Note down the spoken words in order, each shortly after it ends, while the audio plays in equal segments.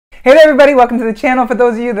Hey there everybody, welcome to the channel. For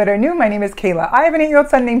those of you that are new, my name is Kayla. I have an 8-year-old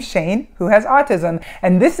son named Shane who has autism,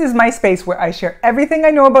 and this is my space where I share everything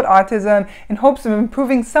I know about autism in hopes of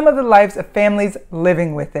improving some of the lives of families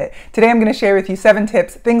living with it. Today I'm going to share with you 7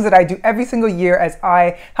 tips, things that I do every single year as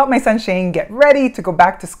I help my son Shane get ready to go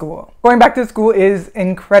back to school. Going back to school is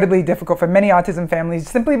incredibly difficult for many autism families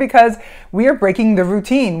simply because we are breaking the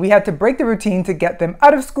routine. We had to break the routine to get them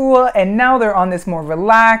out of school, and now they're on this more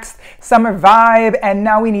relaxed summer vibe, and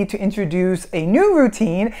now we need to introduce a new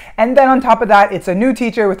routine, and then on top of that it's a new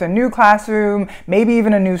teacher with a new classroom, maybe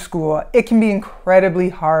even a new school. It can be incredibly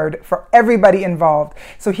hard for everybody involved.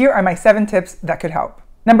 So here are my 7 tips that could help.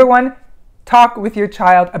 Number 1, talk with your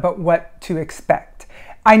child about what to expect.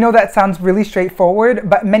 I know that sounds really straightforward,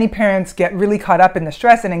 but many parents get really caught up in the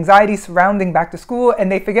stress and anxiety surrounding back to school,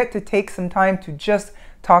 and they forget to take some time to just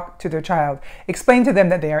talk to their child. Explain to them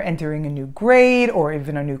that they are entering a new grade or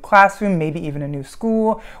even a new classroom, maybe even a new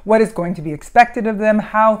school, what is going to be expected of them,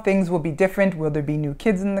 how things will be different, will there be new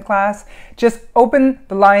kids in the class. Just open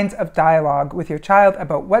the lines of dialogue with your child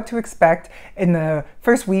about what to expect in the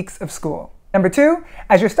first weeks of school. Number 2,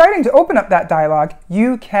 as you're starting to open up that dialogue,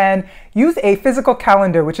 you can use a physical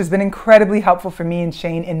calendar, which has been incredibly helpful for me and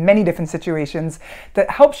Shane in many different situations,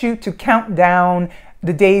 that helps you to count down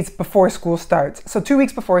the days before school starts. So 2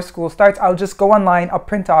 weeks before school starts, I'll just go online, I'll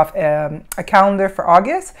print off a calendar for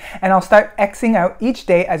August, and I'll start Xing out each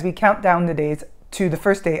day as we count down the days to the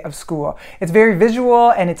first day of school. It's very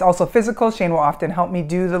visual and it's also physical. Shane will often help me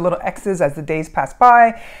do the little X's as the days pass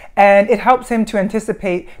by, and it helps him to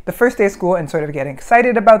anticipate the first day of school and sort of get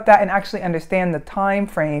excited about that and actually understand the time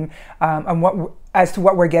frame as to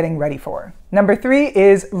what we're getting ready for. Number 3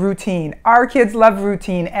 is routine. Our kids love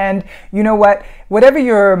routine, and you know what? Whatever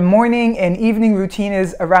your morning and evening routine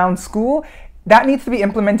is around school, that needs to be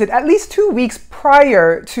implemented at least 2 weeks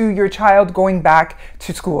prior to your child going back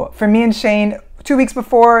to school. For me and Shane, 2 weeks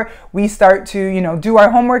before, we start to, do our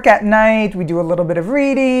homework at night. We do a little bit of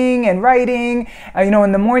reading and writing.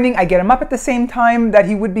 In the morning, I get him up at the same time that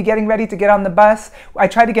he would be getting ready to get on the bus. I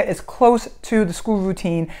try to get as close to the school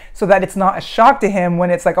routine so that it's not a shock to him when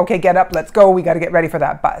it's like, okay, get up, let's go, we got to get ready for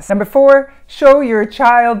that bus. Number 4, show your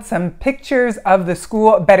child some pictures of the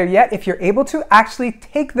school. Better yet, if you're able to, actually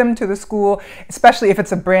take them to the school, especially if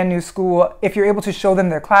it's a brand new school. If you're able to show them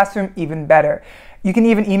their classroom, even better. You can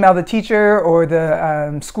even email the teacher or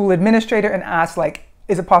the school administrator and ask,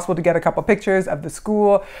 is it possible to get a couple pictures of the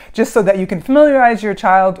school, just so that you can familiarize your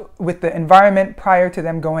child with the environment prior to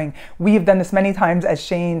them going. We've done this many times as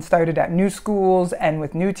Shane started at new schools and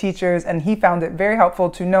with new teachers, and he found it very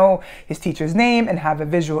helpful to know his teacher's name and have a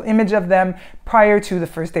visual image of them prior to the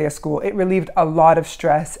first day of school. It relieved a lot of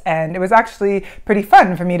stress, and it was actually pretty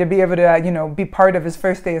fun for me to be able to, be part of his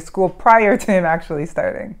first day of school prior to him actually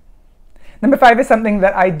starting. Number 5 is something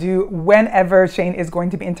that I do whenever Shane is going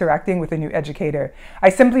to be interacting with a new educator. I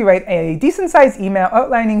simply write a decent-sized email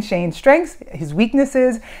outlining Shane's strengths, his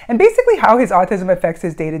weaknesses, and basically how his autism affects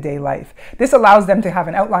his day-to-day life. This allows them to have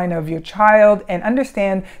an outline of your child and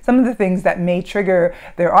understand some of the things that may trigger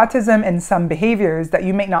their autism and some behaviors that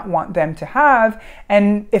you may not want them to have.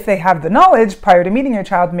 And if they have the knowledge prior to meeting your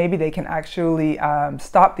child, maybe they can actually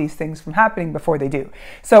stop these things from happening before they do.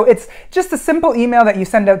 So it's just a simple email that you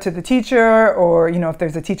send out to the teacher, or if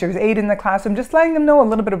there's a teacher's aide in the classroom, just letting them know a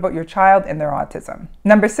little bit about your child and their autism.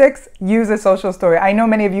 Number 6, use a social story. I know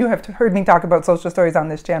many of you have heard me talk about social stories on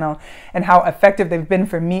this channel and how effective they've been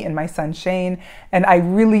for me and my son Shane, and I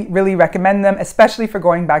really, really recommend them, especially for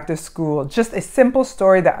going back to school. Just a simple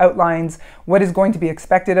story that outlines what is going to be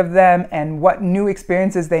expected of them and what new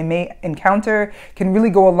experiences they may encounter can really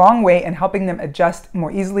go a long way in helping them adjust more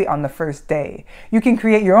easily on the first day. You can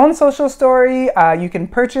create your own social story. You can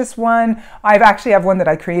purchase one. I actually have one that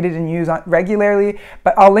I created and use regularly,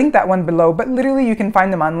 but I'll link that one below. But literally you can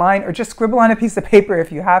find them online or just scribble on a piece of paper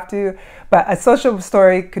if you have to. But a social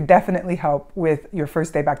story could definitely help with your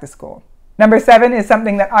first day back to school. Number 7 is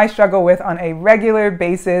something that I struggle with on a regular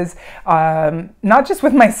basis, not just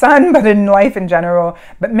with my son, but in life in general.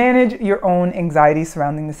 But manage your own anxiety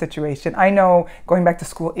surrounding the situation. I know going back to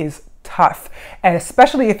school is tough, and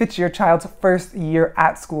especially if it's your child's first year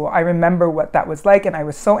at school. I remember what that was like, and I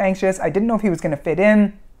was so anxious. I didn't know if he was going to fit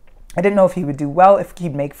in. I didn't know if he would do well, if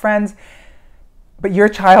he'd make friends. But your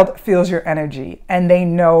child feels your energy, and they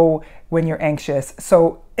know when you're anxious.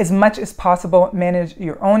 So as much as possible, manage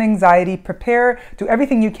your own anxiety, prepare, do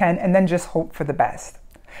everything you can, and then just hope for the best.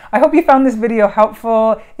 I hope you found this video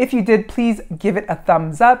helpful. If you did, please give it a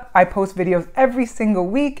thumbs up. I post videos every single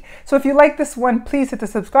week. So if you like this one, please hit the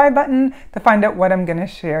subscribe button to find out what I'm going to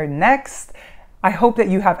share next. I hope that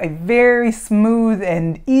you have a very smooth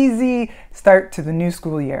and easy start to the new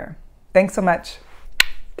school year. Thanks so much.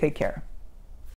 Take care.